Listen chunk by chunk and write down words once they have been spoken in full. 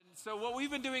So what we've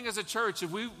been doing as a church,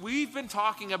 we've been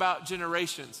talking about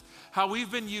generations, how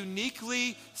we've been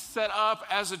uniquely set up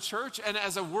as a church and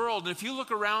as a world. And if you look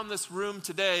around this room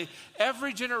today,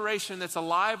 every generation that's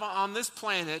alive on this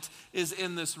planet is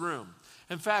in this room.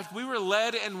 In fact, we were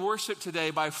led in worship today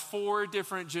by 4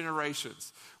 different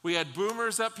generations. We had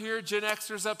boomers up here, Gen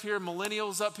Xers up here,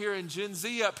 millennials up here, and Gen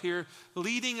Z up here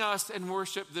leading us in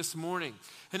worship this morning.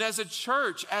 And as a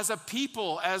church, as a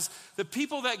people, as the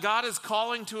people that God is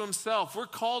calling to himself, we're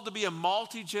called to be a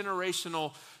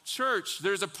multi-generational church.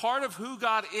 There's a part of who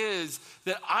God is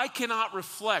that I cannot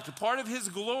reflect, a part of his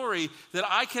glory that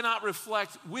I cannot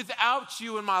reflect without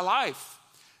you in my life.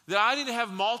 That I need to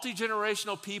have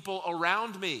multi-generational people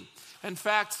around me. In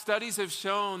fact, studies have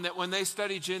shown that when they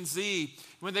study Gen Z,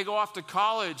 when they go off to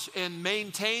college and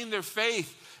maintain their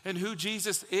faith in who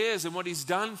Jesus is and what he's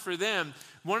done for them,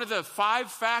 one of the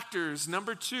 5 factors,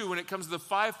 number 2, when it comes to the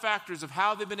 5 factors of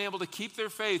how they've been able to keep their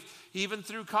faith even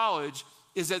through college,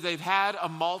 is that they've had a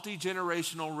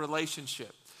multi-generational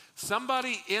relationship.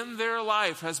 Somebody in their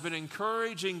life has been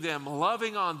encouraging them,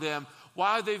 loving on them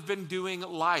while they've been doing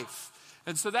life.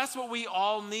 And so that's what we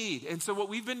all need. And so what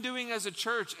we've been doing as a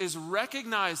church is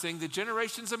recognizing the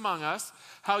generations among us,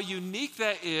 how unique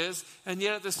that is, and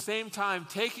yet at the same time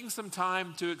taking some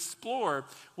time to explore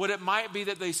what it might be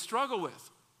that they struggle with.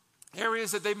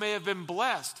 Areas that they may have been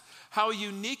blessed, how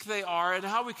unique they are, and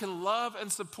how we can love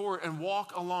and support and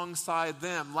walk alongside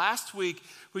them. Last week,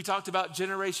 we talked about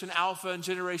Generation Alpha and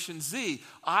Generation Z.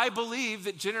 I believe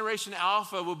that Generation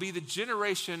Alpha will be the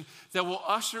generation that will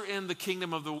usher in the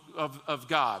kingdom of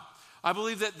God. I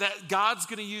believe that God's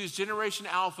going to use Generation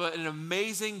Alpha in an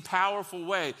amazing, powerful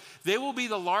way. They will be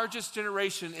the largest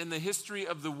generation in the history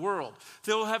of the world.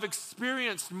 They will have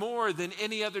experienced more than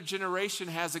any other generation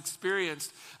has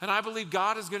experienced. And I believe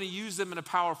God is going to use them in a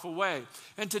powerful way.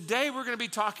 And today we're going to be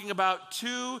talking about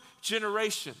 2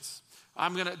 generations.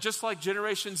 Just like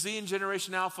Generation Z and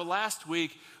Generation Alpha last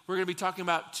week, we're going to be talking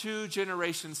about 2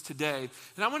 generations today.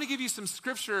 And I want to give you some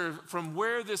scripture from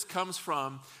where this comes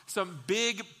from, some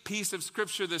big piece of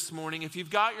scripture this morning. If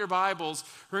you've got your Bibles,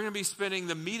 we're going to be spending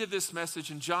the meat of this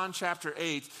message in John chapter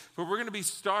 8, but we're going to be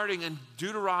starting in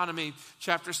Deuteronomy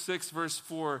chapter 6, verse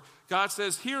 4. God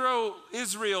says, "Hear, O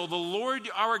Israel, the Lord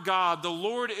our God, the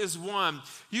Lord is one.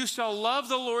 You shall love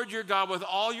the Lord your God with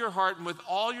all your heart and with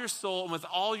all your soul and with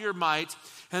all your might.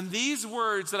 And these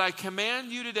words that I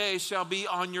command you today shall be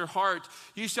on your heart.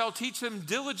 You shall teach them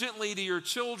diligently to your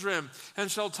children,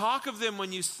 and shall talk of them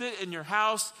when you sit in your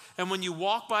house, and when you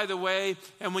walk by the way,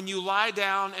 and when you lie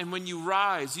down, and when you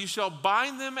rise. You shall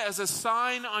bind them as a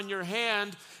sign on your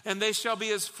hand, and they shall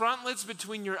be as frontlets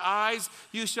between your eyes.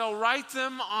 You shall write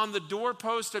them on the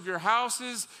doorpost of your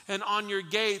houses and on your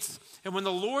gates. And when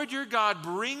the Lord your God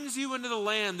brings you into the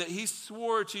land that he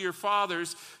swore to your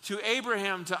fathers, to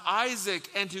Abraham, to Isaac,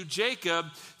 and to Jacob,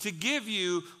 to give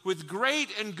you with great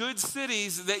and good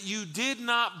cities that you did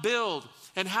not build,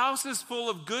 and houses full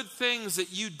of good things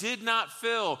that you did not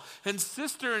fill, and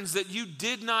cisterns that you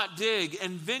did not dig,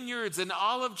 and vineyards and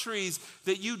olive trees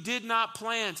that you did not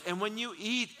plant. And when you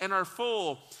eat and are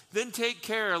full, then take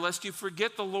care lest you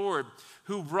forget the Lord,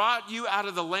 who brought you out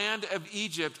of the land of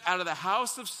Egypt, out of the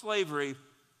house of slavery.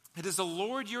 It is the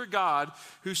Lord your God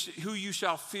who you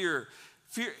shall fear.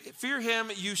 Fear him,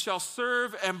 you shall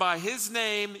serve, and by his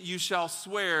name you shall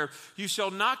swear. You shall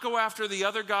not go after the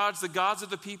other gods, the gods of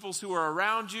the peoples who are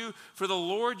around you. For the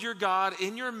Lord your God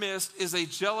in your midst is a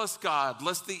jealous God,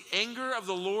 lest the anger of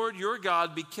the Lord your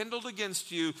God be kindled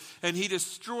against you, and he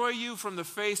destroy you from the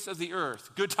face of the earth."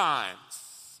 Good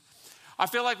times. I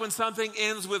feel like when something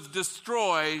ends with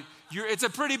destroy, it's a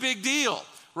pretty big deal,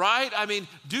 right? I mean,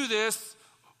 do this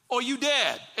or you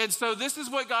dead. And so this is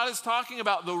what God is talking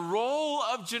about, the role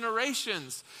of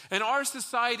generations. In our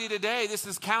society today, this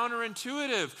is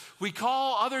counterintuitive. We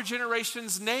call other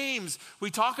generations names. We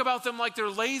talk about them like they're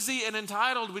lazy and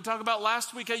entitled. We talked about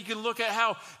last week how you can look at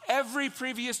how every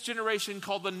previous generation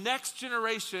called the next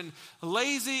generation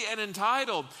lazy and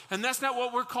entitled. And that's not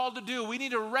what we're called to do. We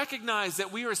need to recognize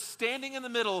that we are standing in the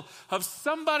middle of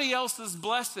somebody else's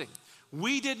blessing.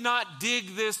 We did not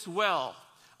dig this well.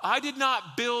 I did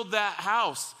not build that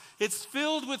house. It's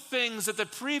filled with things that the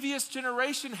previous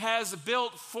generation has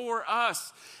built for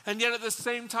us. And yet at the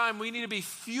same time, we need to be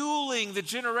fueling the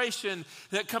generation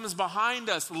that comes behind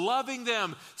us, loving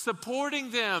them, supporting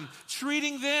them,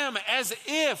 treating them as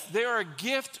if they're a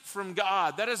gift from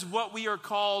God. That is what we are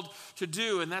called to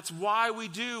do, and that's why we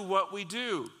do what we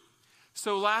do.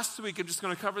 So last week, I'm just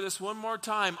going to cover this one more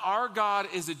time. Our God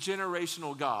is a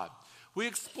generational God. We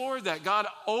explored that. God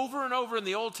over and over in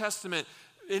the Old Testament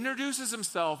introduces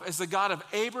himself as the God of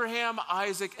Abraham,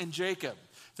 Isaac, and Jacob.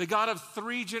 the God of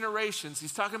 3 generations.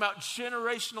 He's talking about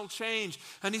generational change.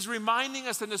 And he's reminding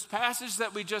us in this passage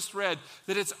that we just read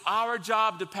that it's our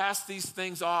job to pass these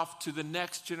things off to the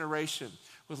next generation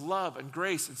with love and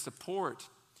grace and support.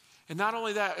 And not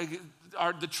only that,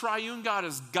 the triune God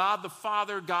is God the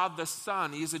Father, God the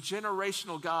Son. He is a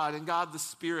generational God, and God the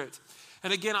Spirit.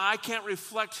 And again, I can't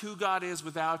reflect who God is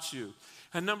without you.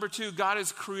 And number 2, God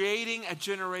is creating a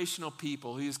generational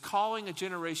people. He is calling a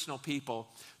generational people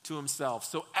to himself.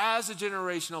 So as a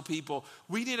generational people,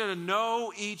 we need to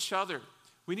know each other.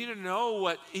 We need to know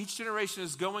what each generation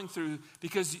is going through,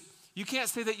 because you can't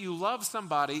say that you love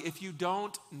somebody if you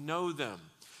don't know them.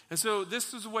 And so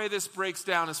this is the way this breaks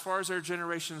down as far as our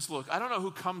generations look. I don't know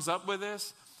who comes up with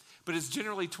this, but it's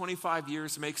generally 25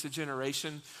 years makes a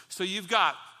generation. So you've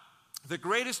got the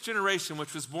greatest generation,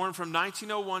 which was born from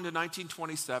 1901 to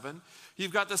 1927.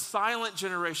 You've got the silent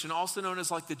generation, also known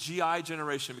as like the GI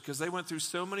generation, because they went through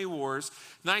so many wars.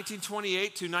 1928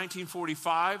 to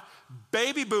 1945,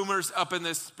 baby boomers up in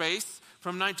this space.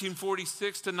 From 1946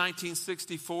 to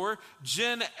 1964,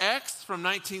 Gen X from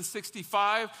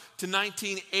 1965 to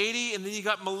 1980, and then you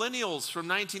got millennials from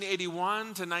 1981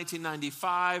 to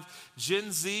 1995,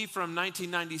 Gen Z from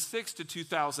 1996 to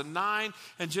 2009,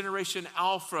 and Generation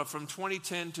Alpha from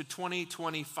 2010 to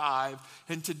 2025.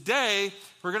 And today,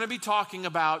 we're going to be talking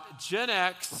about Gen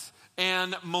X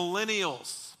and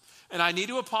millennials. And I need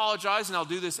to apologize, and I'll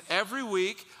do this every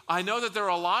week. I know that there are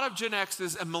a lot of Gen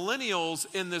X's and millennials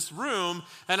in this room,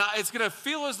 and it's going to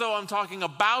feel as though I'm talking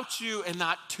about you and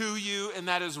not to you, and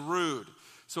that is rude.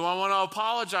 So I want to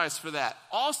apologize for that.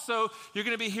 Also, you're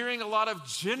going to be hearing a lot of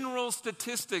general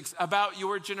statistics about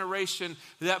your generation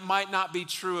that might not be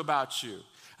true about you.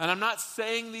 And I'm not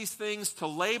saying these things to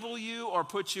label you or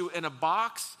put you in a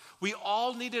box. We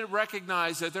all need to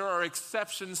recognize that there are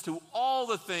exceptions to all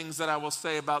the things that I will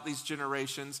say about these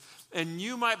generations, and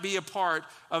you might be a part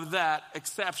of that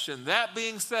exception. That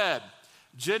being said,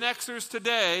 Gen Xers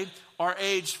today are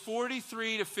aged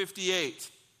 43 to 58.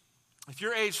 If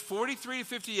you're aged 43 to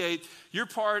 58, you're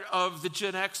part of the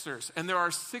Gen Xers, and there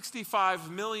are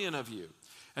 65 million of you.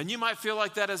 And you might feel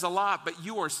like that is a lot, but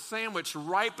you are sandwiched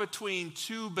right between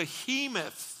 2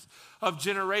 behemoths of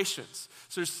generations.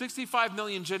 So there's 65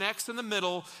 million Gen X in the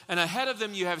middle, and ahead of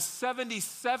them you have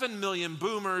 77 million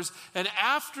boomers, and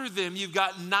after them you've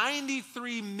got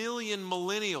 93 million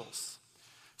millennials.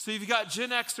 So you've got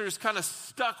Gen Xers kind of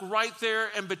stuck right there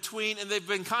in between, and they've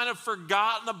been kind of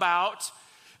forgotten about.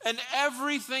 And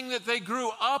everything that they grew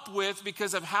up with,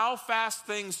 because of how fast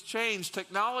things change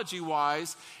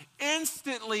technology-wise,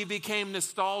 instantly became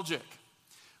nostalgic.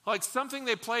 Like something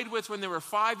they played with when they were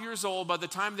 5 years old, by the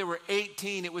time they were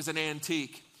 18, it was an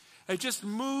antique. It just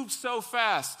moved so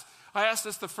fast. I asked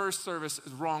this the first service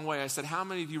the wrong way. I said, how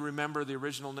many of you remember the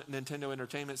original Nintendo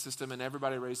Entertainment System? And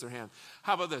everybody raised their hand.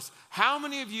 How about this? How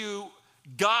many of you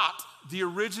got the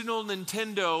original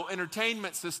Nintendo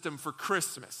Entertainment System for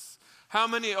Christmas? How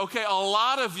many? Okay, a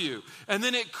lot of you. And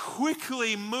then it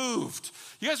quickly moved.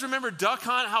 You guys remember Duck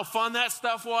Hunt, how fun that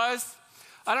stuff was?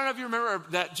 I don't know if you remember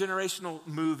that generational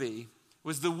movie. It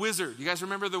was The Wizard. You guys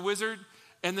remember The Wizard?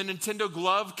 And the Nintendo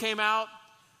glove came out.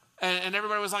 And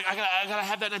everybody was like, I gotta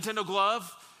have that Nintendo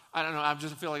glove. I don't know, I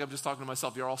feel like I'm just talking to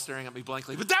myself. You're all staring at me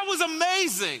blankly. But that was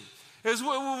amazing. It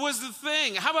was the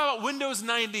thing. How about Windows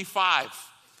 95?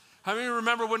 How many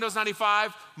remember Windows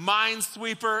 95?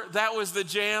 Minesweeper, that was the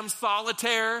jam.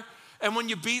 Solitaire. And when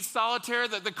you beat Solitaire,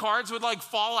 the cards would like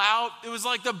fall out. It was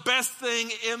like the best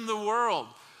thing in the world.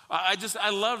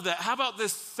 I love that. How about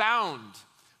this sound?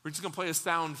 We're just going to play a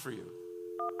sound for you.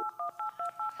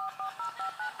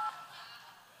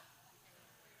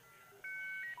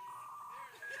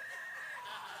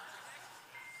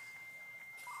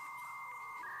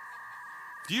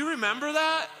 Do you remember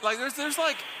that? Like there's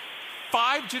like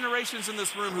 5 generations in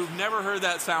this room who've never heard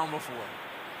that sound before.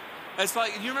 It's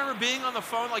like, you remember being on the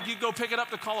phone, like you go pick it up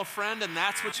to call a friend and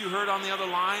that's what you heard on the other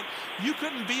line? You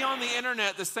couldn't be on the internet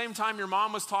at the same time your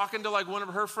mom was talking to like one of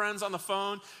her friends on the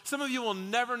phone. Some of you will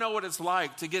never know what it's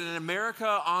like to get an America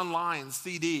Online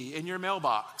CD in your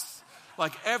mailbox.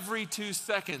 Like every 2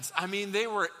 seconds. I mean, they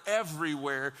were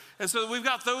everywhere. And so we've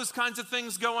got those kinds of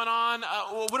things going on.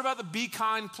 Well, what about the Be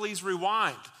Kind, Please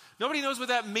Rewind? Nobody knows what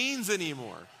that means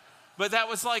anymore. But that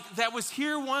was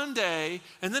here one day,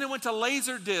 and then it went to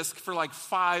Laserdisc for like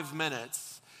 5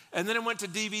 minutes. And then it went to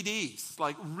DVDs,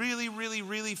 like really, really,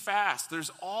 really fast. There's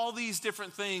all these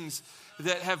different things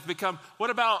that have become,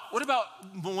 what about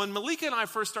when Malika and I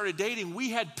first started dating, we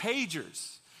had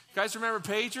pagers. You guys remember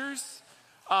pagers?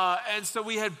 And so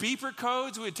we had beeper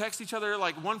codes. We would text each other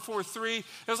like 143. It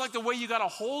was like the way you got a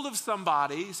hold of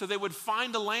somebody, so they would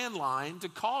find a landline to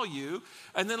call you.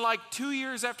 And then like 2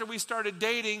 years after we started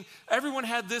dating, everyone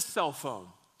had this cell phone.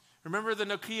 Remember the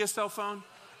Nokia cell phone?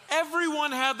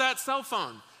 Everyone had that cell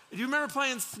phone. Do you remember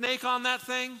playing Snake on that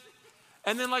thing?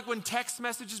 And then like when text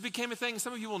messages became a thing,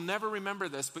 some of you will never remember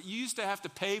this, but you used to have to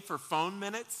pay for phone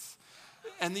minutes.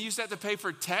 And you used to have to pay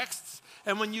for texts.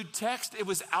 And when you text, it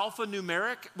was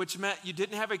alphanumeric, which meant you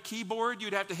didn't have a keyboard.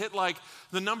 You'd have to hit like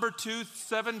the number 2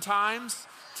 7 times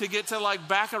to get to like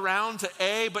back around to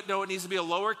A, but no, it needs to be a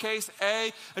lowercase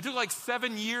a. It took like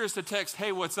 7 years to text,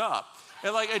 hey, what's up?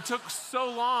 And like it took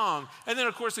so long. And then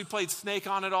of course we played Snake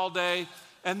on it all day.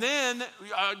 And then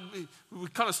we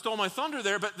kind of stole my thunder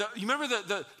there, but you remember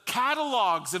the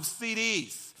catalogs of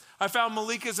CDs? I found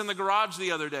Malika's in the garage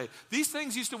the other day. These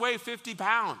things used to weigh 50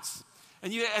 pounds.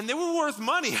 And they were worth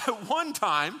money at one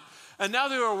time, and now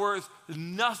they are worth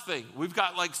nothing. We've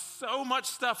got like so much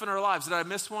stuff in our lives. Did I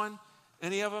miss one?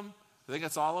 Any of them? I think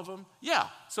that's all of them. Yeah,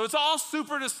 so it's all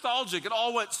super nostalgic. It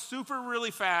all went super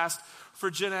really fast for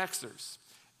Gen Xers.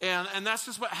 And that's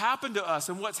just what happened to us.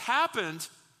 And what's happened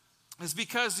is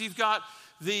because you've got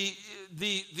these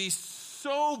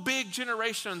so big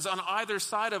generations on either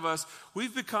side of us,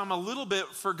 we've become a little bit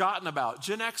forgotten about.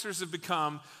 Gen Xers have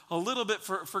become a little bit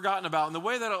forgotten about. And the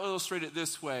way that I'll illustrate it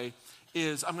this way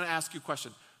is I'm going to ask you a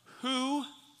question. Who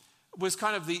was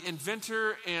kind of the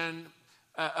inventor and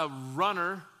a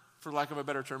runner, for lack of a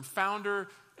better term, founder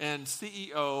and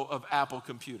CEO of Apple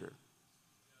Computer?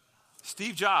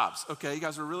 Steve Jobs. Okay, you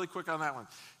guys were really quick on that one.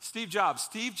 Steve Jobs.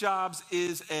 Steve Jobs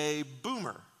is a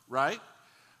boomer, right?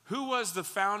 Who was the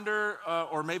founder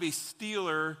or maybe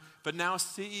stealer, but now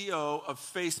CEO of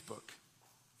Facebook?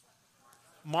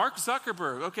 Mark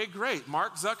Zuckerberg. Okay, great.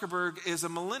 Mark Zuckerberg is a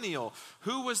millennial.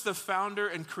 Who was the founder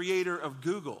and creator of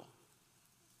Google?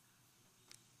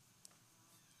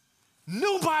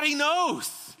 Nobody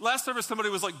knows. Last service, somebody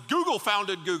was like, Google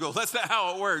founded Google. That's not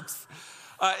how it works.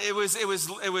 It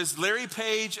was Larry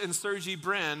Page and Sergey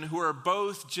Brin, who are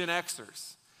both Gen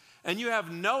Xers. And you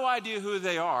have no idea who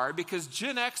they are because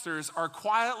Gen Xers are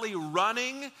quietly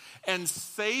running and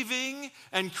saving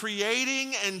and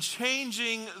creating and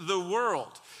changing the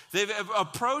world. They've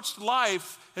approached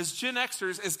life as Gen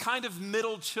Xers as kind of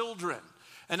middle children.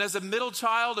 And as a middle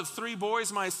child of 3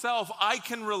 boys myself, I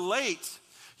can relate.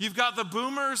 You've got the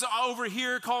boomers over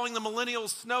here calling the millennials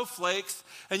snowflakes,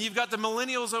 and you've got the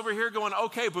millennials over here going,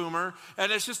 okay, boomer.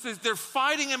 And it's just, they're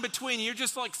fighting in between. You're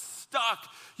just like stuck.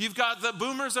 You've got the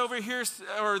boomers over here,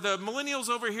 or the millennials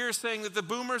over here saying that the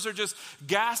boomers are just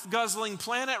gas-guzzling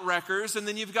planet wreckers, and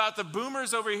then you've got the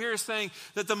boomers over here saying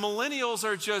that the millennials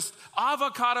are just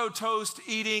avocado toast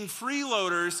eating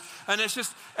freeloaders, and it's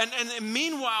just, and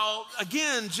meanwhile,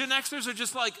 again, Gen Xers are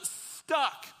just like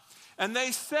stuck. And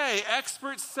they say,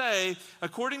 experts say,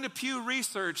 according to Pew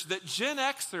Research, that Gen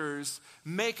Xers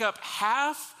make up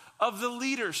half of the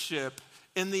leadership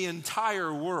in the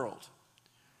entire world.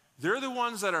 They're the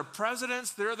ones that are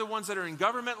presidents. They're the ones that are in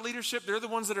government leadership. They're the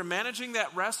ones that are managing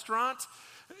that restaurant.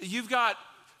 You've got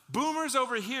boomers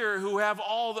over here who have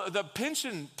all the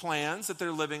pension plans that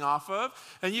they're living off of.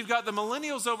 And you've got the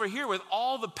millennials over here with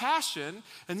all the passion.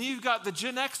 And then you've got the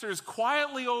Gen Xers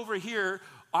quietly over here,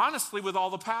 honestly, with all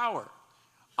the power.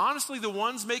 Honestly, the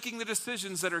ones making the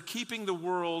decisions that are keeping the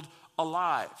world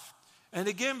alive. And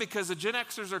again, because the Gen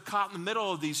Xers are caught in the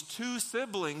middle of these 2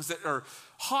 siblings that are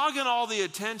hogging all the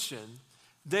attention,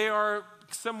 they are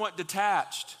somewhat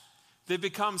detached. They've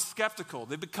become skeptical.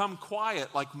 They've become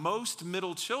quiet like most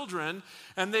middle children,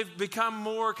 and they've become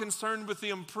more concerned with the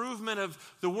improvement of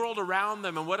the world around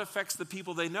them and what affects the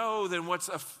people they know than what's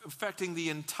affecting the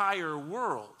entire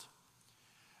world.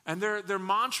 And their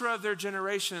mantra of their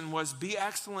generation was be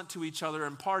excellent to each other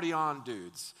and party on,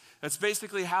 dudes. That's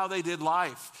basically how they did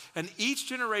life. And each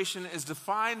generation is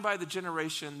defined by the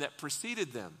generation that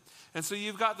preceded them. And so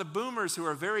you've got the boomers who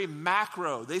are very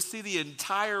macro. They see the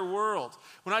entire world.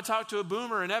 When I talk to a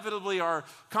boomer, inevitably our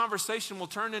conversation will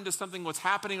turn into something what's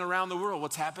happening around the world,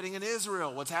 what's happening in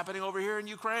Israel, what's happening over here in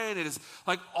Ukraine. It is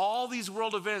like all these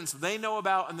world events they know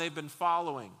about and they've been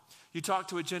following. You talk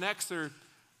to a Gen Xer,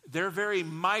 they're very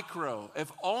micro,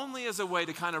 if only as a way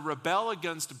to kind of rebel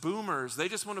against boomers. They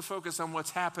just want to focus on what's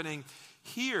happening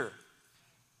here.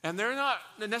 And they're not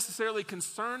necessarily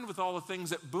concerned with all the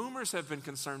things that boomers have been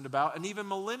concerned about and even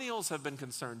millennials have been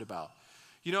concerned about.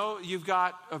 You know, you've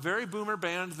got a very boomer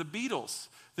band, the Beatles.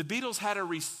 The Beatles had a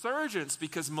resurgence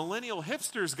because millennial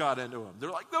hipsters got into them. They're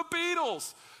like, the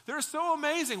Beatles, they're so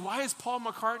amazing. Why is Paul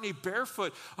McCartney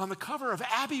barefoot on the cover of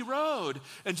Abbey Road?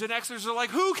 And Gen Xers are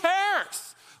like, who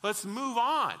cares? Let's move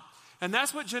on. And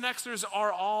that's what Gen Xers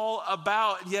are all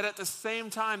about. Yet at the same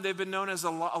time, they've been known as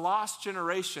a lost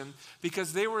generation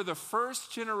because they were the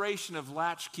first generation of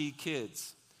latchkey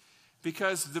kids.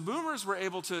 Because the boomers were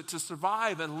able to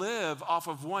survive and live off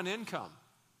of one income.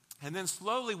 And then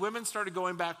slowly women started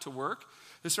going back to work.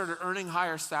 They started earning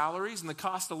higher salaries and the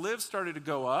cost of live started to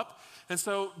go up. And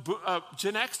so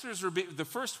Gen Xers were the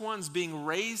first ones being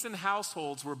raised in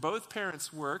households where both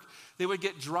parents work. They would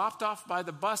get dropped off by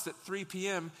the bus at 3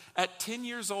 p.m. At 10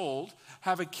 years old,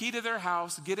 have a key to their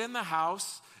house, get in the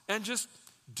house, and just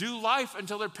do life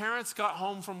until their parents got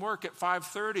home from work at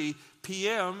 5:30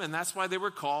 p.m. And that's why they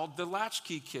were called the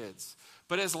latchkey kids.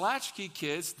 But as latchkey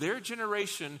kids, their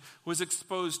generation was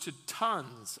exposed to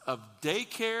tons of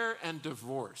daycare and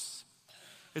divorce.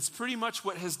 It's pretty much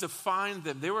what has defined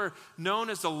them. They were known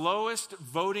as the lowest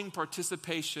voting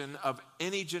participation of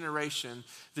any generation.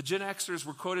 The Gen Xers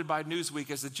were quoted by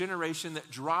Newsweek as the generation that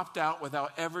dropped out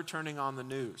without ever turning on the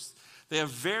news. They have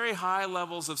very high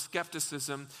levels of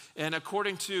skepticism, and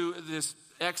according to this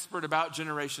expert about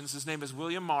generations, his name is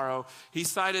William Morrow, he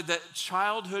cited that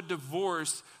childhood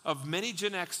divorce of many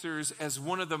Gen Xers as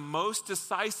one of the most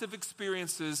decisive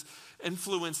experiences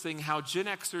influencing how Gen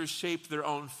Xers shaped their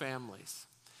own families.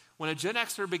 When a Gen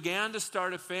Xer began to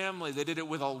start a family, they did it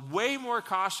with way more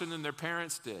caution than their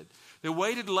parents did. They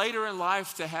waited later in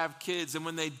life to have kids, and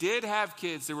when they did have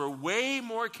kids, they were way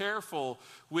more careful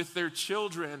with their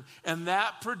children, and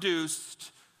that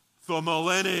produced the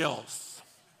Millennials.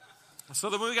 So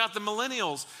then we got the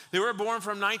Millennials. They were born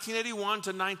from 1981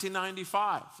 to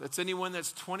 1995. That's anyone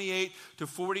that's 28 to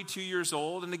 42 years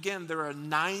old. And again, there are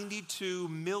 92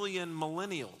 million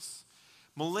Millennials.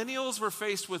 Millennials were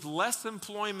faced with less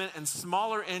employment and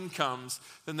smaller incomes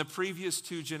than the previous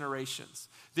two generations.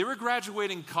 They were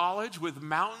graduating college with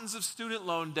mountains of student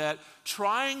loan debt,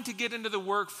 trying to get into the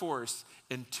workforce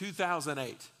in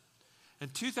 2008.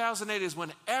 And 2008 is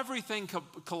when everything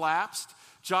collapsed.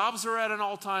 Jobs were at an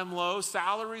all-time low.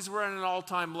 Salaries were at an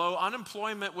all-time low.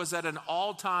 Unemployment was at an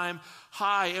all-time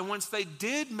high. And once they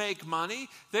did make money,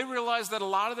 they realized that a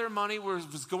lot of their money was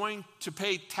going to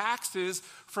pay taxes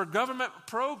for government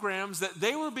programs that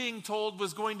they were being told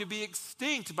was going to be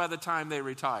extinct by the time they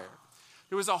retired.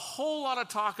 There was a whole lot of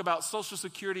talk about Social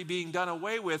Security being done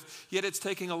away with, yet it's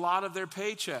taking a lot of their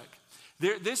paycheck.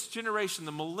 This generation,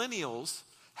 the Millennials,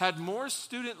 had more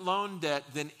student loan debt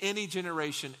than any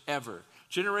generation ever.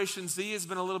 Generation Z has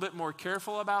been a little bit more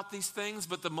careful about these things,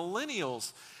 but the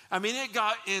Millennials, I mean, it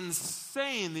got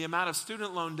insane the amount of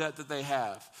student loan debt that they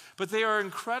have. But they are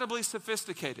incredibly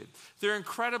sophisticated. They're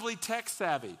incredibly tech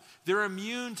savvy. They're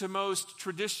immune to most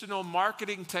traditional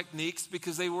marketing techniques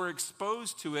because they were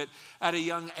exposed to it at a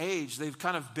young age. They've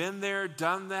kind of been there,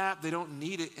 done that. They don't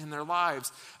need it in their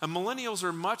lives. And millennials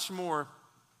are much more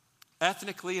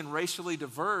ethnically and racially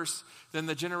diverse than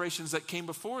the generations that came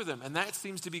before them. And that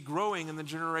seems to be growing in the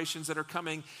generations that are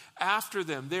coming after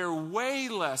them. They're way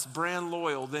less brand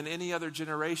loyal than any other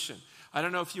generation. I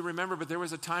don't know if you remember, but there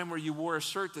was a time where you wore a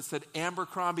shirt that said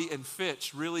Abercrombie and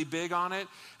Fitch really big on it.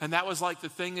 And that was like the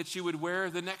thing that you would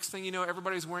wear. The next thing you know,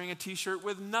 everybody's wearing a t-shirt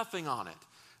with nothing on it.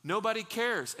 Nobody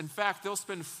cares. In fact, they'll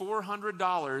spend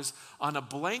 $400 on a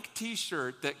blank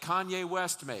t-shirt that Kanye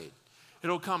West made.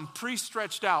 It'll come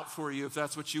pre-stretched out for you if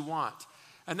that's what you want.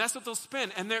 And that's what they'll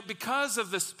spend. And because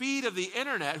of the speed of the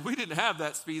internet, we didn't have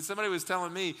that speed. Somebody was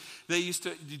telling me they used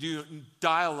to do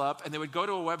dial up and they would go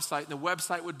to a website and the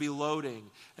website would be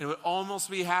loading. And it would almost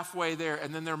be halfway there.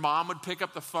 And then their mom would pick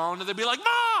up the phone and they'd be like,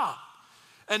 "Mom!"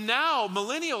 And now,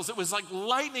 millennials, it was like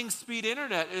lightning speed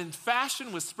internet, and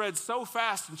fashion was spread so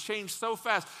fast and changed so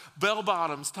fast. Bell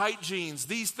bottoms, tight jeans,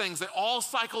 these things, they all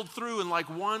cycled through in like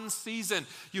one season.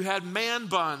 You had man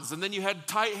buns, and then you had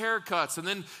tight haircuts, and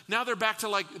then now they're back to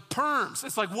like perms.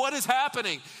 It's like, what is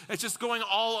happening? It's just going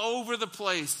all over the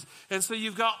place. And so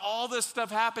you've got all this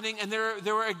stuff happening, and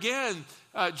there were again,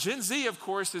 Gen Z, of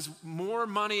course, is more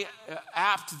money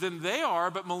apt than they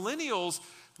are, but millennials,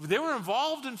 they were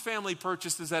involved in family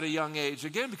purchases at a young age,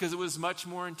 again, because it was much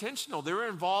more intentional. They were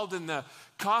involved in the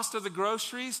cost of the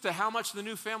groceries to how much the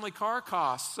new family car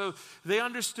costs. So they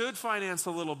understood finance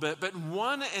a little bit. But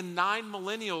 1 in 9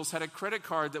 millennials had a credit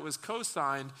card that was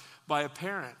co-signed by a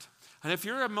parent. And if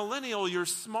you're a millennial, you're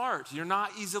smart. You're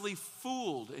not easily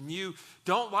fooled. And you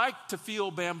don't like to feel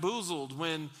bamboozled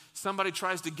when somebody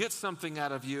tries to get something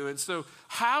out of you. And so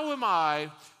how am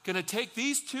I going to take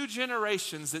these two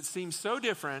generations that seem so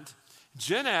different,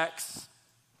 Gen X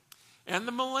and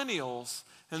the millennials,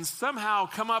 and somehow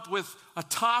come up with a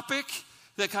topic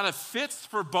that kind of fits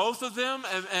for both of them,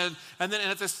 and then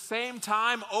at the same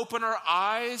time open our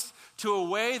eyes to a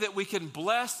way that we can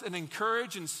bless and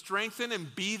encourage and strengthen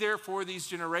and be there for these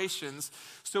generations.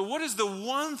 So what is the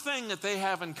one thing that they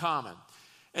have in common?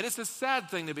 And it's a sad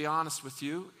thing, to be honest with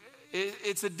you.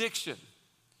 It's addiction.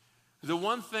 The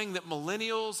one thing that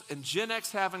millennials and Gen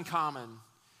X have in common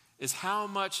is how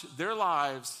much their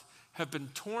lives have been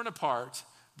torn apart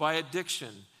by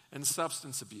addiction and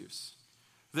substance abuse.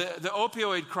 The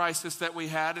opioid crisis that we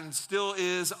had and still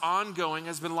is ongoing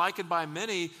has been likened by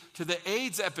many to the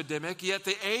AIDS epidemic, yet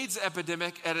the AIDS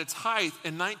epidemic at its height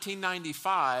in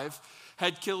 1995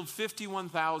 had killed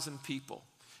 51,000 people.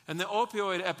 And the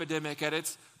opioid epidemic at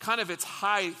its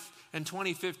height in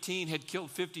 2015 had killed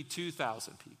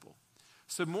 52,000 people.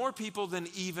 So more people than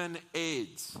even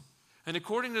AIDS. And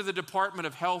according to the Department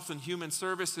of Health and Human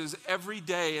Services, every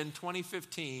day in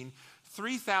 2015,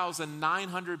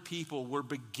 3,900 people were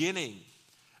beginning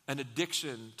an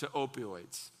addiction to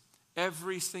opioids.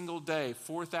 Every single day,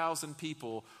 4,000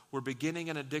 people were beginning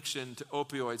an addiction to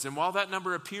opioids. And while that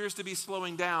number appears to be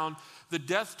slowing down, the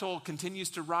death toll continues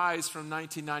to rise from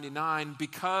 1999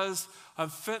 because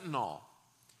of fentanyl.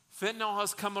 Fentanyl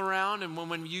has come around, and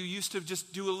when you used to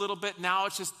just do a little bit, now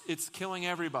it's killing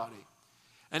everybody.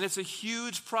 And it's a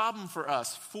huge problem for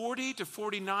us. 40 to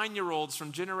 49-year-olds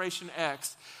from Generation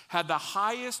X had the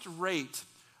highest rate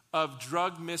of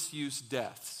drug misuse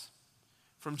deaths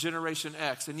from Generation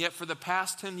X. And yet for the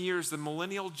past 10 years, the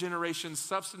millennial generation's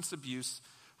substance abuse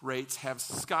rates have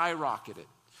skyrocketed.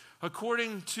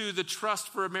 According to the Trust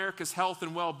for America's Health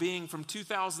and Well-Being, from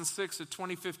 2006 to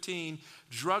 2015,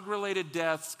 drug-related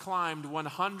deaths climbed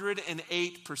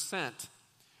 108%.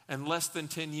 in less than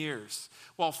 10 years,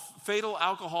 while fatal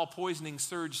alcohol poisoning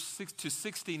surged to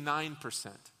 69%.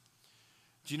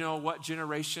 Do you know what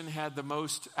generation had the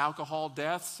most alcohol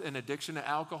deaths and addiction to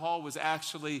alcohol? Was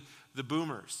actually the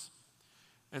boomers.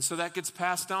 And so that gets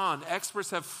passed on. Experts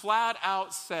have flat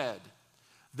out said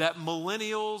that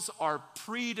millennials are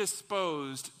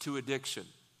predisposed to addiction.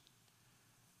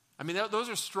 I mean, those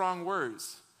are strong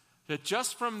words. That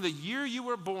just from the year you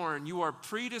were born, you are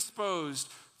predisposed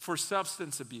for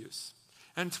substance abuse.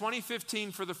 In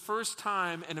 2015, for the first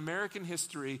time in American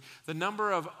history, the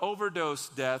number of overdose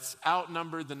deaths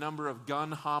outnumbered the number of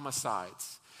gun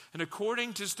homicides. And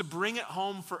according, just to bring it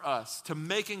home for us, to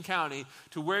Macon County,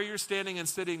 to where you're standing and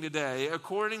sitting today,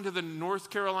 according to the North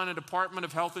Carolina Department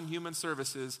of Health and Human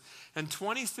Services, in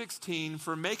 2016,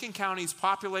 for Macon County's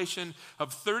population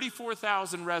of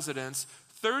 34,000 residents,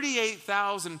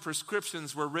 38,000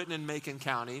 prescriptions were written in Macon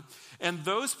County, and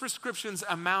those prescriptions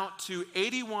amount to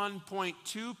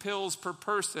 81.2 pills per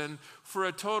person for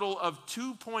a total of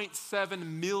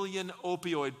 2.7 million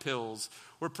opioid pills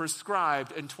were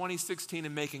prescribed in 2016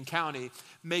 in Macon County,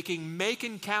 making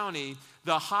Macon County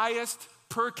the highest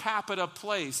per capita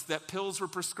place that pills were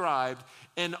prescribed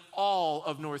in all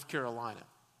of North Carolina.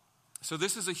 So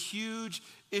this is a huge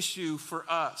issue for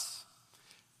us.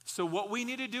 So what we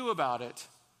need to do about it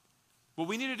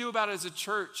as a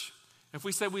church, if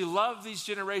we say we love these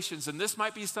generations, and this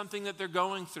might be something that they're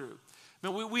going through. I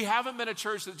mean, we haven't been a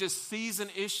church that just sees an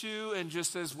issue and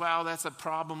just says, wow, that's a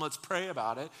problem, let's pray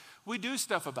about it. We do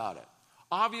stuff about it.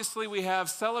 Obviously, we have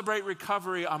Celebrate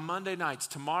Recovery on Monday nights,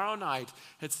 tomorrow night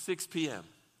at 6 p.m.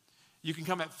 You can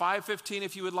come at 5:15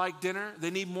 if you would like dinner.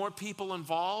 They need more people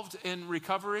involved in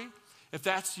recovery. If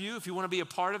that's you, if you want to be a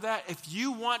part of that, if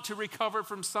you want to recover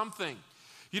from something,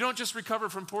 you don't just recover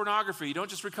from pornography. You don't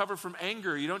just recover from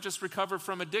anger. You don't just recover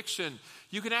from addiction.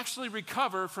 You can actually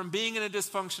recover from being in a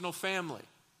dysfunctional family.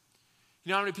 You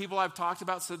know how many people I've talked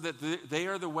about said that they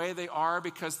are the way they are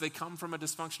because they come from a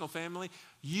dysfunctional family?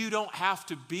 You don't have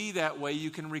to be that way.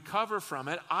 You can recover from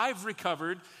it. I've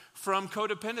recovered from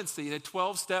codependency in a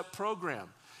 12-step program.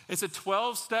 It's a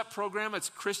 12-step program. It's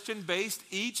Christian-based.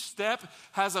 Each step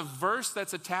has a verse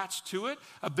that's attached to it,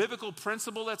 a biblical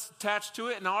principle that's attached to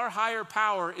it, and our higher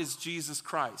power is Jesus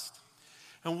Christ.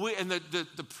 And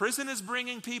the prison is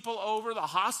bringing people over. The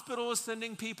hospital is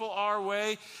sending people our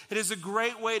way. It is a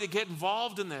great way to get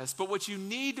involved in this. But what you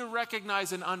need to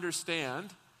recognize and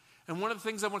understand, and one of the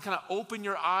things I want to kind of open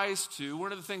your eyes to,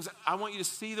 one of the things I want you to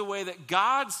see the way that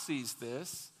God sees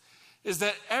this, is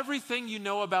that everything you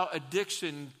know about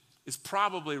addiction is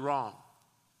probably wrong.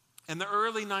 In the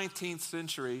early 19th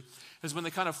century is when they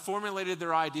kind of formulated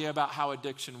their idea about how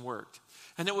addiction worked.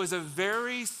 And it was a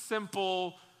very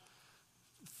simple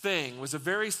thing. It was a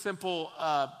very simple,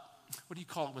 what do you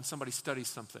call it when somebody studies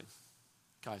something?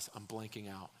 Guys, I'm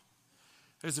blanking out.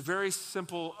 There's a very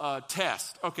simple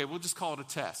test. Okay, we'll just call it a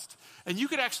test. And you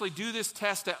could actually do this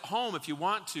test at home if you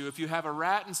want to. If you have a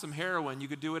rat and some heroin, you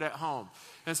could do it at home.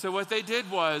 And so what they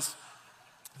did was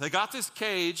they got this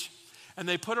cage and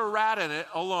they put a rat in it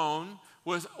alone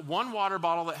with one water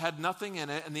bottle that had nothing in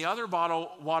it, and the other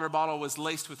water bottle was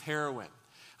laced with heroin.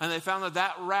 And they found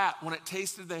that rat, when it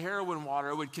tasted the heroin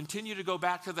water, would continue to go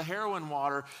back to the heroin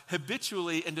water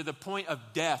habitually, and to the point of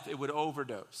death, it would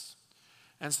overdose.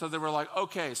 And so they were like,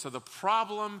 okay, so the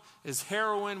problem is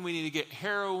heroin. We need to get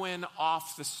heroin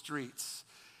off the streets.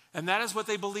 And that is what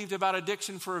they believed about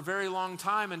addiction for a very long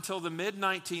time, until the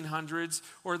mid-1900s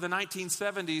or the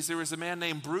 1970s. There was a man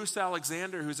named Bruce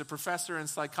Alexander, who's a professor in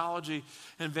psychology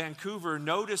in Vancouver,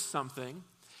 noticed something.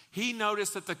 He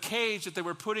noticed that the cage that they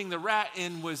were putting the rat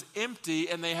in was empty,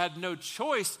 and they had no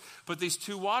choice but these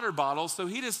two water bottles. So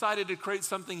he decided to create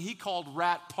something he called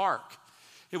Rat Park.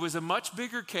 It was a much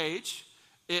bigger cage.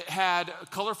 It had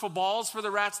colorful balls for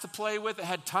the rats to play with. It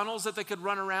had tunnels that they could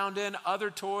run around in, other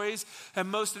toys, and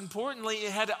most importantly,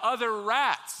 it had other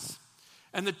rats.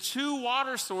 And the two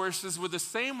water sources were the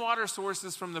same water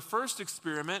sources from the first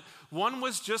experiment. One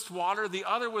was just water, the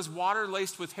other was water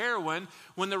laced with heroin.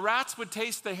 When the rats would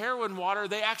taste the heroin water,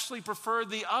 they actually preferred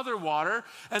the other water,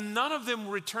 and none of them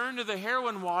returned to the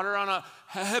heroin water on a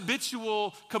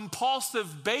habitual,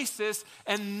 compulsive basis,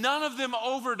 and none of them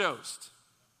overdosed.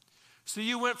 So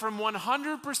you went from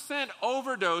 100%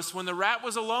 overdose when the rat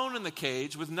was alone in the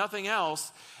cage with nothing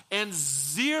else, and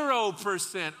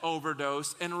 0%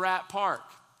 overdose in Rat Park.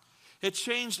 It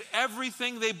changed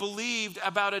everything they believed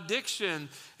about addiction.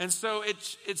 And so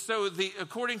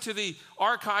according to the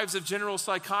Archives of General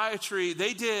Psychiatry,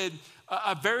 they did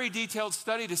a very detailed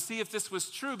study to see if this was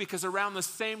true, because around the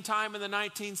same time in the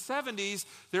 1970s,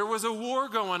 there was a war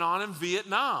going on in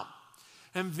Vietnam.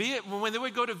 And when they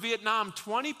would go to Vietnam,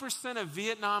 20% of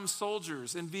Vietnam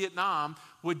soldiers in Vietnam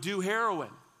would do heroin.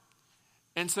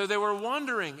 And so they were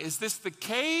wondering, is this the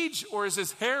cage or is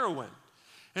this heroin?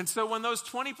 And so when those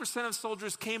 20% of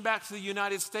soldiers came back to the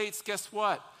United States, guess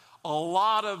what? A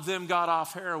lot of them got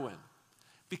off heroin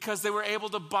because they were able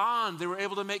to bond. They were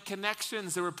able to make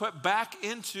connections. They were put back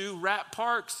into Rat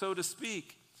Park, so to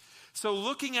speak. So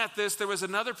looking at this, there was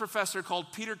another professor called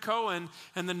Peter Cohen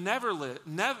in the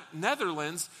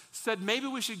Netherlands said maybe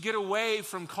we should get away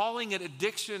from calling it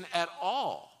addiction at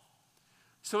all.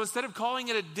 So instead of calling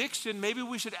it addiction, maybe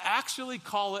we should actually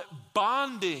call it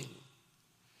bonding.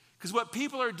 Because what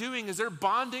people are doing is they're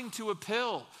bonding to a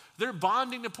pill. They're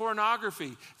bonding to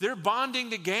pornography. They're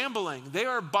bonding to gambling. They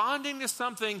are bonding to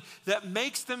something that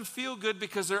makes them feel good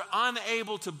because they're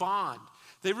unable to bond.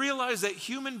 They realize that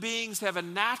human beings have a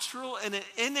natural and an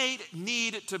innate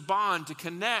need to bond, to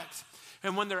connect.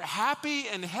 And when they're happy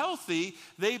and healthy,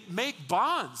 they make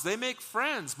bonds, they make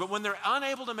friends. But when they're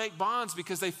unable to make bonds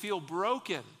because they feel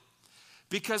broken,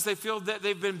 because they feel that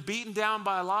they've been beaten down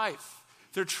by life,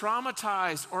 they're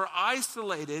traumatized or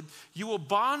isolated, you will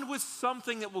bond with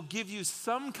something that will give you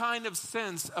some kind of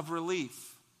sense of relief.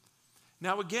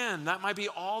 Now again, that might be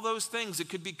all those things. It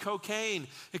could be cocaine,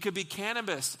 it could be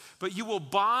cannabis, but you will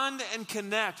bond and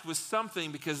connect with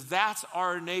something because that's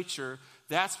our nature.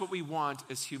 That's what we want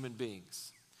as human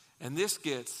beings. And this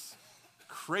gets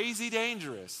crazy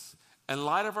dangerous in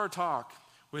light of our talk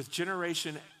with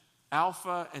Generation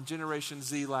Alpha and Generation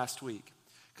Z last week.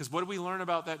 Because what did we learn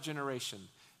about that generation?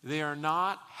 They are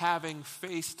not having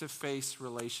face-to-face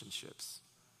relationships.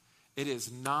 It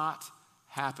is not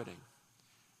happening.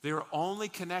 They are only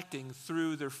connecting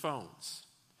through their phones.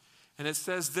 And it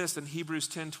says this in Hebrews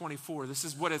 10:24. This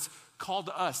is what it's called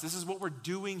to us. This is what we're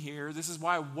doing here. This is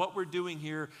why what we're doing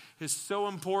here is so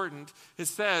important. It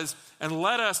says, and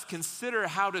let us consider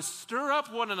how to stir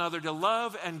up one another to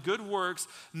love and good works,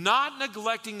 not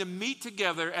neglecting to meet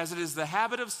together as it is the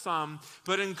habit of some,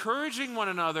 but encouraging one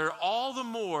another all the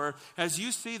more as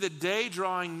you see the day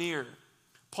drawing near.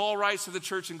 Paul writes to the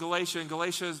church in Galatia, in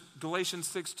Galatians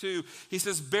 6:2, he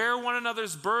says, bear one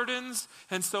another's burdens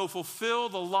and so fulfill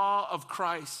the law of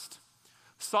Christ.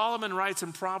 Solomon writes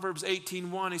in Proverbs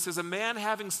 18:1, he says, a man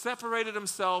having separated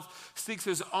himself seeks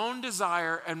his own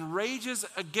desire and rages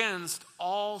against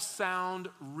all sound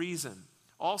reason,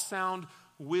 all sound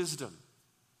wisdom.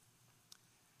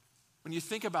 When you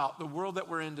think about the world that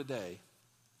we're in today,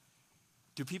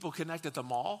 do people connect at the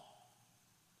mall?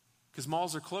 Because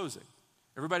malls are closing.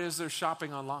 Everybody does their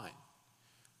shopping online.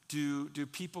 Do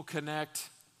people connect?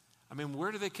 I mean, where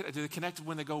do they connect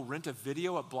when they go rent a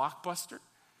video at Blockbuster?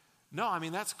 No, I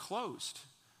mean, that's closed.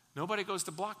 Nobody goes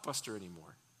to Blockbuster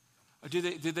anymore. Do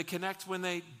they connect when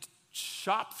they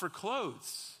shop for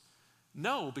clothes?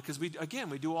 No, because we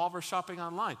do all of our shopping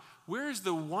online. Where is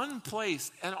the one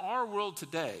place in our world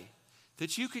today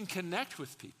that you can connect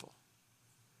with people?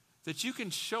 That you can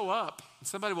show up and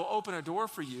somebody will open a door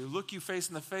for you, look you face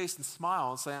in the face and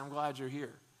smile and say, I'm glad you're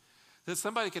here. That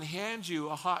somebody can hand you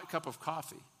a hot cup of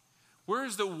coffee. Where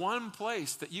is the one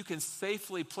place that you can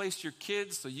safely place your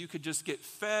kids so you could just get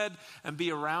fed and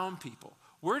be around people?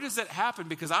 Where does that happen?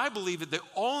 Because I believe that the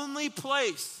only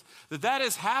place that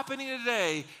is happening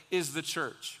today is the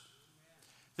church.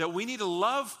 That we need to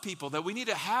love people, that we need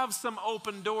to have some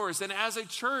open doors. And as a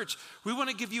church, we want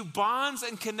to give you bonds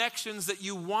and connections that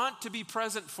you want to be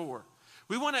present for.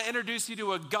 We want to introduce you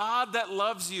to a God that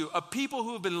loves you, a people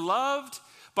who have been loved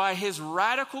by his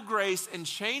radical grace and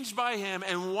changed by him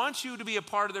and wants you to be a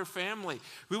part of their family.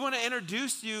 We want to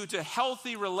introduce you to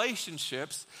healthy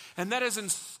relationships, and that is in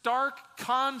stark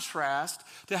contrast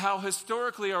to how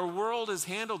historically our world has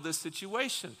handled this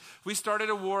situation. We started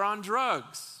a war on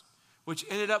drugs, which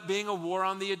ended up being a war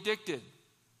on the addicted.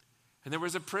 And there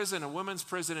was a prison, a women's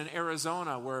prison in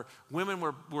Arizona, where women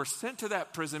were sent to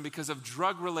that prison because of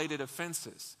drug-related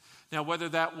offenses. Now, whether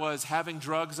that was having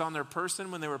drugs on their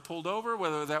person when they were pulled over,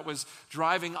 whether that was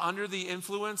driving under the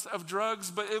influence of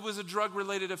drugs, but it was a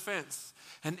drug-related offense.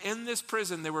 And in this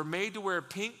prison, they were made to wear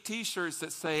pink T-shirts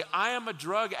that say, I am a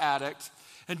drug addict,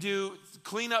 and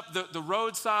clean up the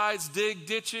roadsides, dig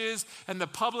ditches, and the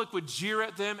public would jeer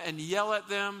at them and yell at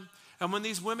them. And when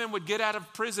these women would get out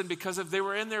of prison they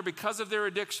were in there because of their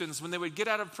addictions, when they would get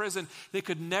out of prison, they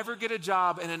could never get a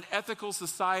job in an ethical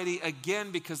society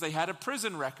again because they had a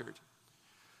prison record.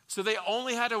 So they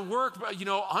only had to work,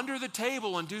 under the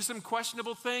table and do some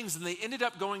questionable things, and they ended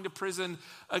up going to prison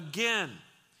again.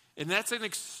 And that's an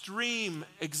extreme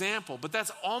example, but that's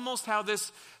almost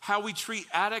how we treat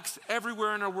addicts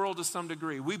everywhere in our world to some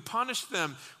degree. We punish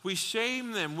them, we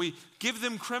shame them, we give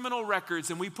them criminal records,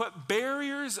 and we put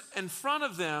barriers in front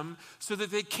of them so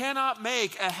that they cannot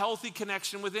make a healthy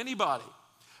connection with anybody.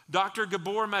 Dr.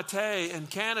 Gabor Mate in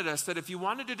Canada said if you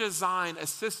wanted to design a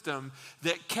system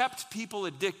that kept people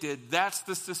addicted, that's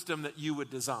the system that you would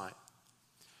design.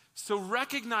 So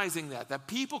recognizing that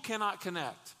people cannot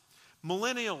connect.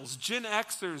 Millennials, Gen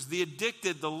Xers, the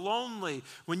addicted, the lonely.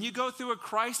 When you go through a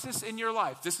crisis in your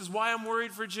life, this is why I'm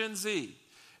worried for Gen Z.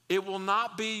 It will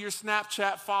not be your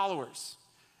Snapchat followers.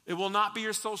 It will not be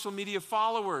your social media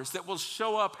followers that will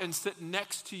show up and sit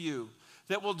next to you,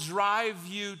 that will drive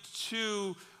you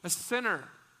to a center.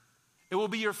 It will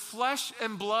be your flesh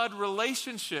and blood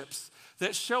relationships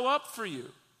that show up for you.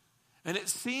 And it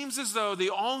seems as though the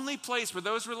only place where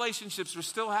those relationships are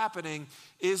still happening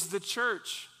is the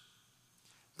church.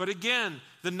 But again,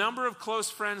 the number of close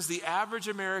friends the average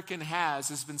American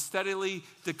has been steadily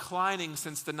declining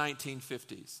since the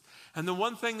 1950s. And the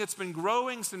one thing that's been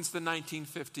growing since the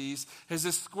 1950s is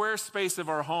the square space of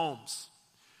our homes.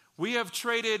 We have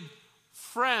traded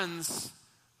friends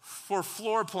for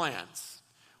floor plans.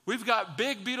 We've got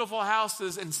big, beautiful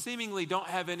houses and seemingly don't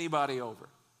have anybody over.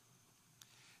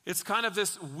 It's kind of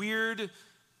this weird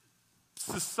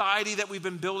society that we've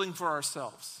been building for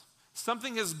ourselves.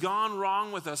 Something has gone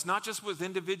wrong with us, not just with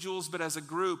individuals, but as a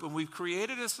group. And we've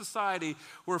created a society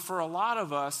where for a lot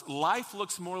of us, life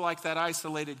looks more like that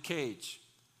isolated cage.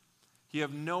 You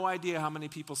have no idea how many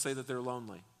people say that they're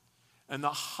lonely. And the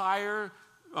higher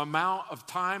amount of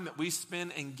time that we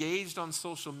spend engaged on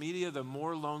social media, the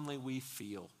more lonely we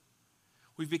feel.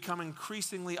 We've become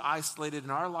increasingly isolated,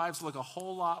 and our lives look a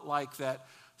whole lot like that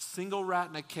single rat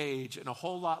in a cage and a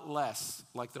whole lot less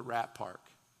like the rat park.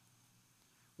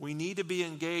 We need to be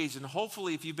engaged, and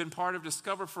hopefully if you've been part of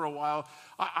Discover for a while,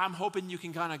 I'm hoping you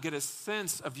can kind of get a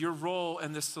sense of your role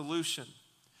in this solution.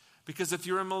 Because if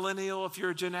you're a millennial, if you're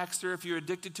a Gen Xer, if you're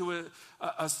addicted to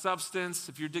a substance,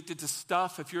 if you're addicted to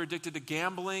stuff, if you're addicted to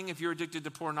gambling, if you're addicted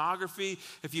to pornography,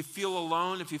 if you feel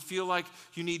alone, if you feel like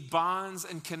you need bonds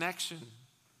and connection,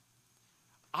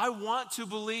 I want to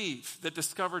believe that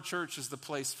Discover Church is the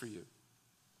place for you.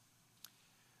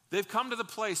 They've come to the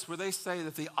place where they say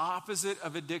that the opposite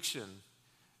of addiction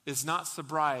is not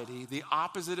sobriety. The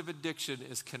opposite of addiction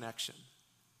is connection.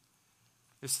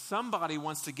 If somebody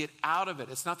wants to get out of it,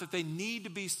 it's not that they need to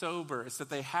be sober. It's that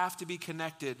they have to be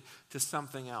connected to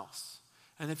something else.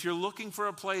 And if you're looking for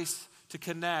a place to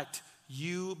connect,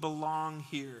 you belong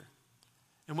here.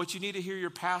 And what you need to hear your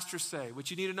pastor say, what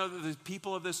you need to know that the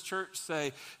people of this church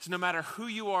say, is no matter who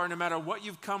you are, no matter what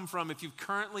you've come from, if you're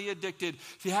currently addicted,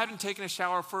 if you haven't taken a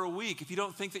shower for a week, if you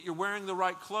don't think that you're wearing the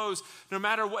right clothes, no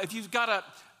matter what, if you've got a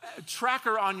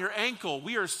tracker on your ankle,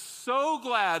 we are so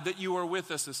glad that you are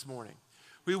with us this morning.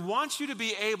 We want you to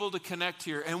be able to connect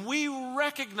here. And we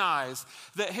recognize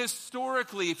that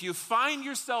historically, if you find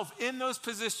yourself in those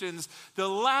positions, the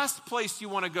last place you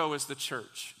want to go is the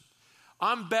church.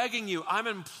 I'm begging you, I'm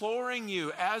imploring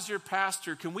you as your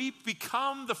pastor, can we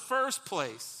become the first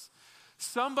place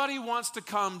somebody wants to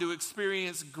come to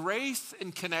experience grace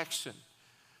and connection?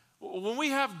 When we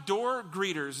have door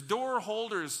greeters, door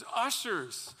holders,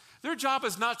 ushers, their job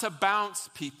is not to bounce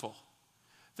people.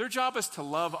 Their job is to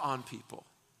love on people.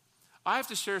 I have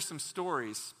to share some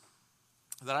stories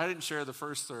that I didn't share the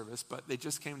first service, but they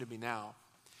just came to me now.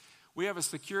 We have a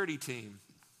security team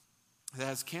that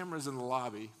has cameras in the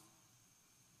lobby,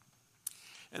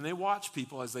 and they watch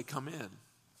people as they come in.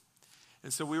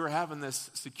 And so we were having this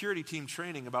security team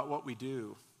training about what we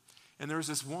do. And there was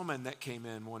this woman that came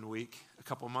in one week, a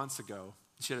couple months ago.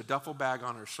 She had a duffel bag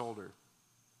on her shoulder.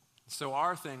 So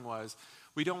our thing was,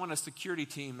 we don't want a security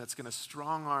team that's going to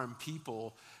strong-arm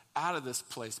people out of this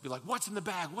place. Be like, what's in the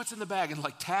bag? What's in the bag? And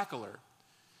like tackle her.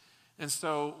 And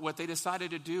so what they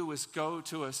decided to do was go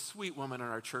to a sweet woman in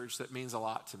our church that means a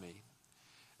lot to me.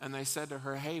 And they said to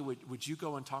her, hey, would you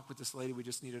go and talk with this lady? We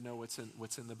just need to know what's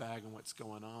in the bag and what's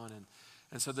going on.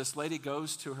 And so this lady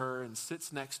goes to her and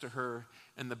sits next to her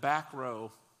in the back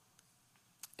row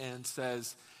and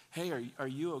says, hey, are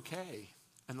you okay?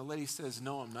 And the lady says,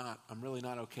 no, I'm not. I'm really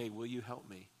not okay. Will you help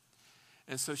me?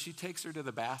 And so she takes her to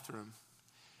the bathroom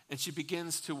and she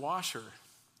begins to wash her.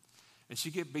 And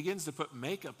she begins to put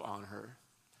makeup on her.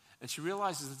 And she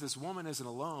realizes that this woman isn't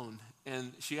alone.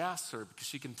 And she asks her, because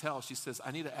she can tell, she says,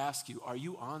 I need to ask you, are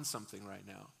you on something right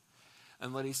now?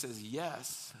 And the lady says,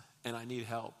 yes, and I need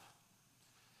help.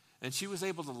 And she was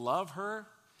able to love her.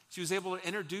 She was able to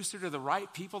introduce her to the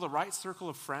right people, the right circle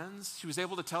of friends. She was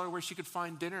able to tell her where she could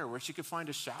find dinner, where she could find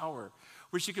a shower,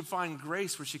 where she could find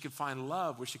grace, where she could find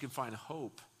love, where she could find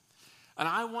hope. And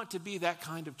I want to be that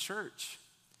kind of church.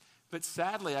 But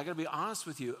sadly, I got to be honest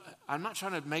with you, I'm not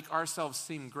trying to make ourselves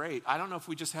seem great. I don't know if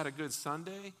we just had a good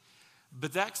Sunday,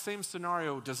 but that same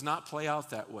scenario does not play out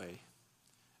that way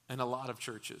in a lot of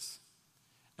churches.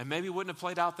 And maybe it wouldn't have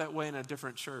played out that way in a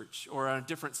different church or on a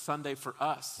different Sunday for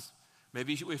us.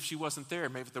 Maybe if she wasn't there,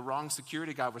 maybe the wrong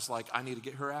security guy was like, I need to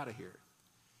get her out of here.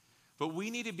 But we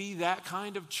need to be that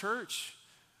kind of church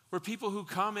where people who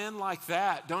come in like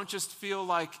that don't just feel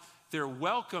like they're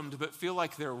welcomed, but feel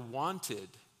like they're wanted.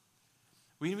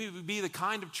 We need to be the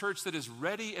kind of church that is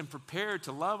ready and prepared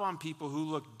to love on people who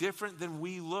look different than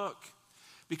we look,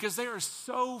 because they are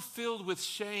so filled with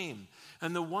shame.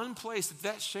 And the one place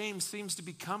that shame seems to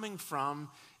be coming from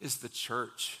is the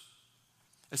church.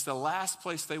 It's the last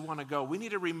place they want to go. We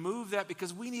need to remove that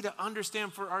because we need to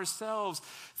understand for ourselves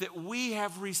that we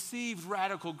have received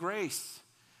radical grace.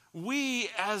 We,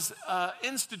 as an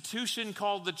institution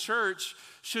called the church,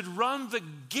 should run the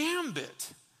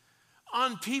gambit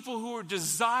on people who are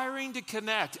desiring to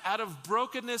connect out of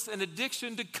brokenness and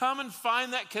addiction to come and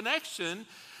find that connection,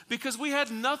 because we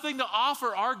had nothing to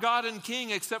offer our God and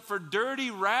King except for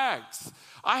dirty rags.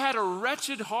 I had a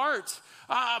wretched heart.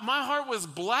 My heart was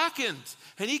blackened.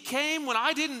 And he came when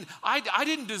I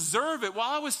didn't deserve it,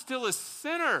 while I was still a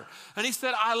sinner. And he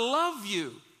said, I love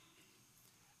you.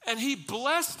 And he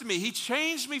blessed me. He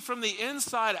changed me from the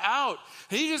inside out.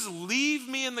 And he just leave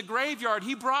me in the graveyard.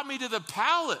 He brought me to the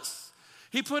palace.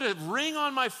 He put a ring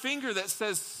on my finger that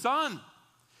says son.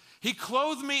 He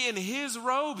clothed me in his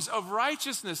robes of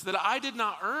righteousness that I did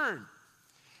not earn.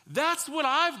 That's what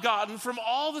I've gotten from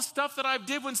all the stuff that I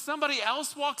did. When somebody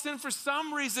else walks in, for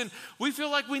some reason, we feel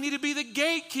like we need to be the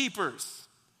gatekeepers.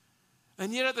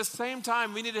 And yet at the same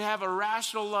time, we need to have a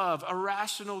rational love, a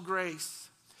rational grace.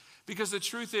 Because the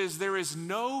truth is, there is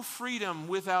no freedom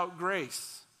without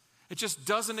grace. It just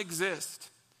doesn't exist.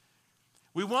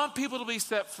 We want people to be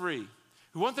set free.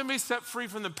 We want them to be set free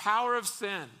from the power of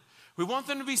sin. We want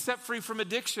them to be set free from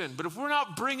addiction. But if we're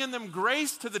not bringing them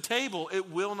grace to the table,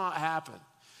 it will not happen.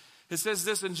 It says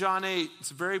this in John 8.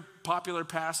 It's a very popular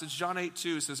passage. John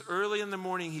 8:2 says, early in the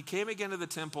morning he came again to the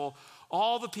temple.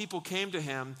 All the people came to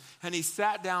him, and he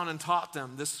sat down and taught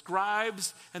them. The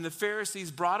scribes and the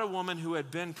Pharisees brought a woman who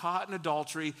had been caught in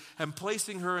adultery, and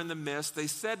placing her in the midst, they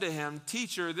said to him,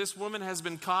 Teacher, this woman has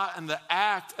been caught in the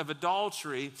act of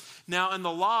adultery. Now in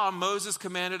the law, Moses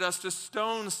commanded us to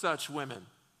stone such women.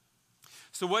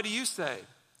 So what do you say?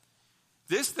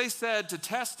 This they said to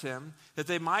test him, that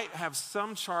they might have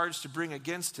some charge to bring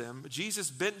against him. But Jesus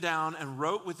bent down and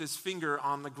wrote with his finger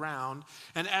on the ground.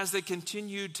 And as they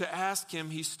continued to ask him,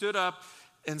 he stood up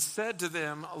and said to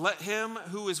them, Let him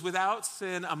who is without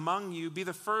sin among you be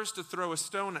the first to throw a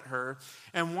stone at her.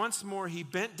 And once more he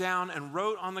bent down and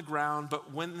wrote on the ground.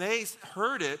 But when they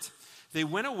heard it, They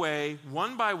went away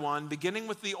one by one, beginning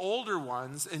with the older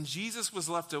ones, and Jesus was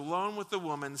left alone with the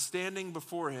woman standing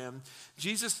before him.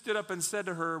 Jesus stood up and said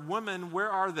to her, "Woman,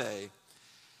 where are they?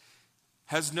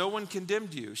 Has no one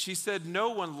condemned you?" She said, "No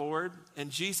one, Lord."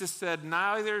 And Jesus said,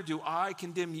 "Neither do I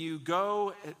condemn you.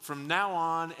 Go from now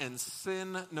on and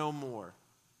sin no more."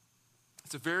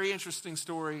 It's a very interesting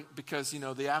story because,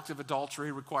 the act of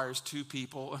adultery requires two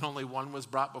people and only one was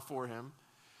brought before him.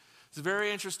 It's a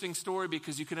very interesting story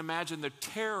because you can imagine the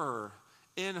terror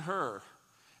in her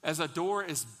as a door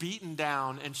is beaten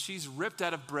down and she's ripped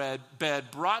out of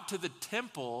bed, brought to the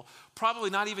temple, probably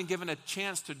not even given a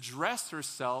chance to dress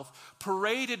herself,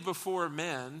 paraded before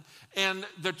men, and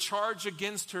the charge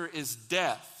against her is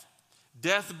death.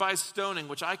 Death by stoning,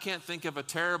 which I can't think of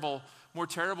a more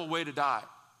terrible way to die.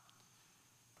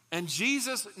 And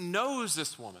Jesus knows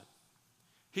this woman.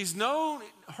 He's known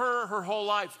her whole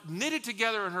life, knitted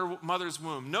together in her mother's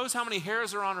womb, knows how many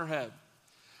hairs are on her head,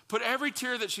 put every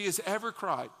tear that she has ever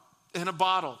cried in a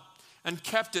bottle and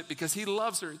kept it because he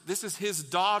loves her. This is his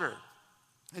daughter.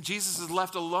 And Jesus is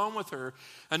left alone with her.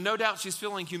 And no doubt she's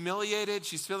feeling humiliated.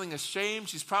 She's feeling ashamed.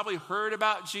 She's probably heard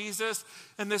about Jesus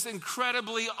in this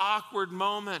incredibly awkward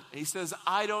moment. He says,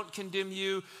 "I don't condemn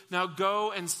you. Now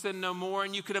go and sin no more."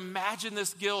 And you can imagine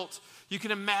this guilt. You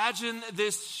can imagine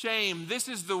this shame. This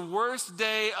is the worst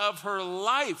day of her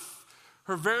life.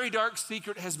 Her very dark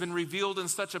secret has been revealed in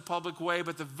such a public way,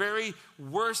 but the very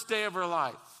worst day of her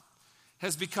life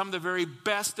has become the very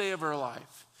best day of her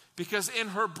life. Because in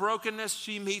her brokenness,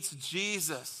 she meets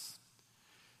Jesus.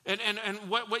 And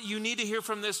what you need to hear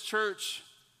from this church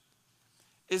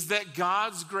is that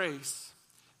God's grace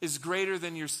is greater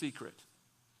than your secret.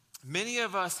 Many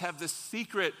of us have this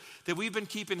secret that we've been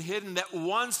keeping hidden that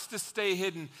wants to stay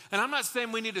hidden. And I'm not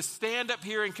saying we need to stand up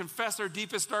here and confess our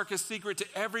deepest, darkest secret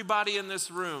to everybody in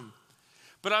this room.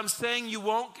 But I'm saying you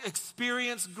won't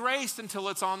experience grace until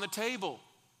it's on the table.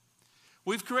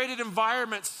 We've created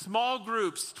environments, small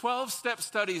groups, 12-step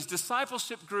studies,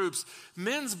 discipleship groups,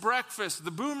 men's breakfast. The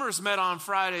boomers met on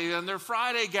Friday and their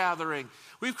Friday gathering.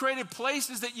 We've created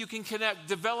places that you can connect,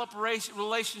 develop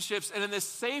relationships, and in the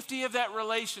safety of that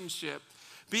relationship,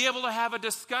 be able to have a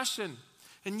discussion.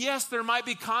 And yes, there might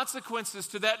be consequences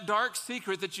to that dark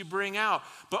secret that you bring out,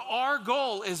 but our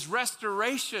goal is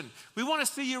restoration. We want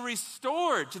to see you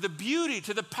restored to the beauty,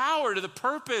 to the power, to the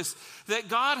purpose that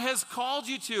God has called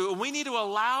you to. And we need to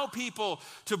allow people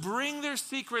to bring their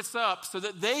secrets up so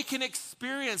that they can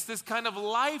experience this kind of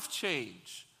life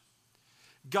change.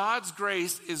 God's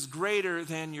grace is greater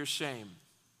than your shame.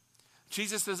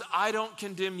 Jesus says, "I don't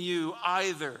condemn you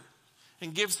either,"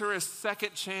 and gives her a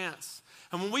second chance.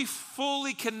 And when we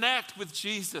fully connect with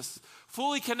Jesus,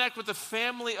 fully connect with the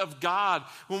family of God,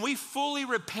 when we fully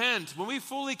repent, when we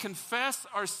fully confess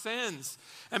our sins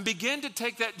and begin to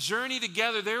take that journey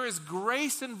together, there is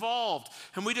grace involved.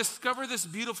 And we discover this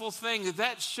beautiful thing,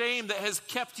 that shame that has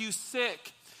kept you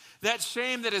sick, that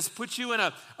shame that has put you in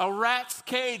a rat's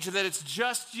cage, that it's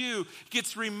just you,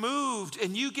 gets removed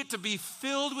and you get to be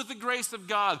filled with the grace of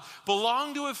God,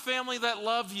 belong to a family that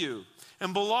love you,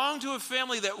 and belong to a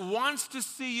family that wants to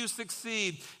see you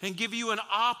succeed and give you an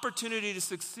opportunity to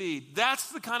succeed. That's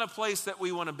the kind of place that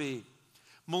we want to be.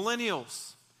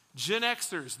 Millennials, Gen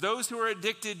Xers, those who are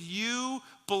addicted, you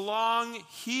belong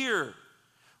here.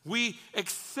 We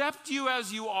accept you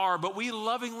as you are, but we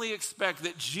lovingly expect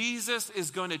that Jesus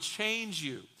is going to change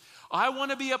you. I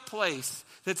want to be a place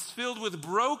that's filled with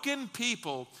broken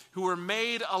people who are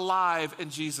made alive in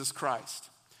Jesus Christ.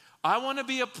 I want to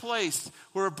be a place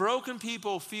where broken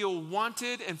people feel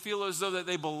wanted and feel as though that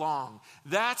they belong.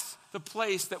 That's the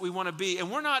place that we want to be.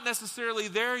 And we're not necessarily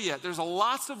there yet. There's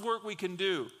lots of work we can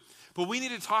do. But we need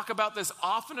to talk about this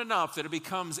often enough that it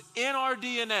becomes in our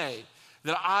DNA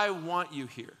that I want you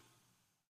here.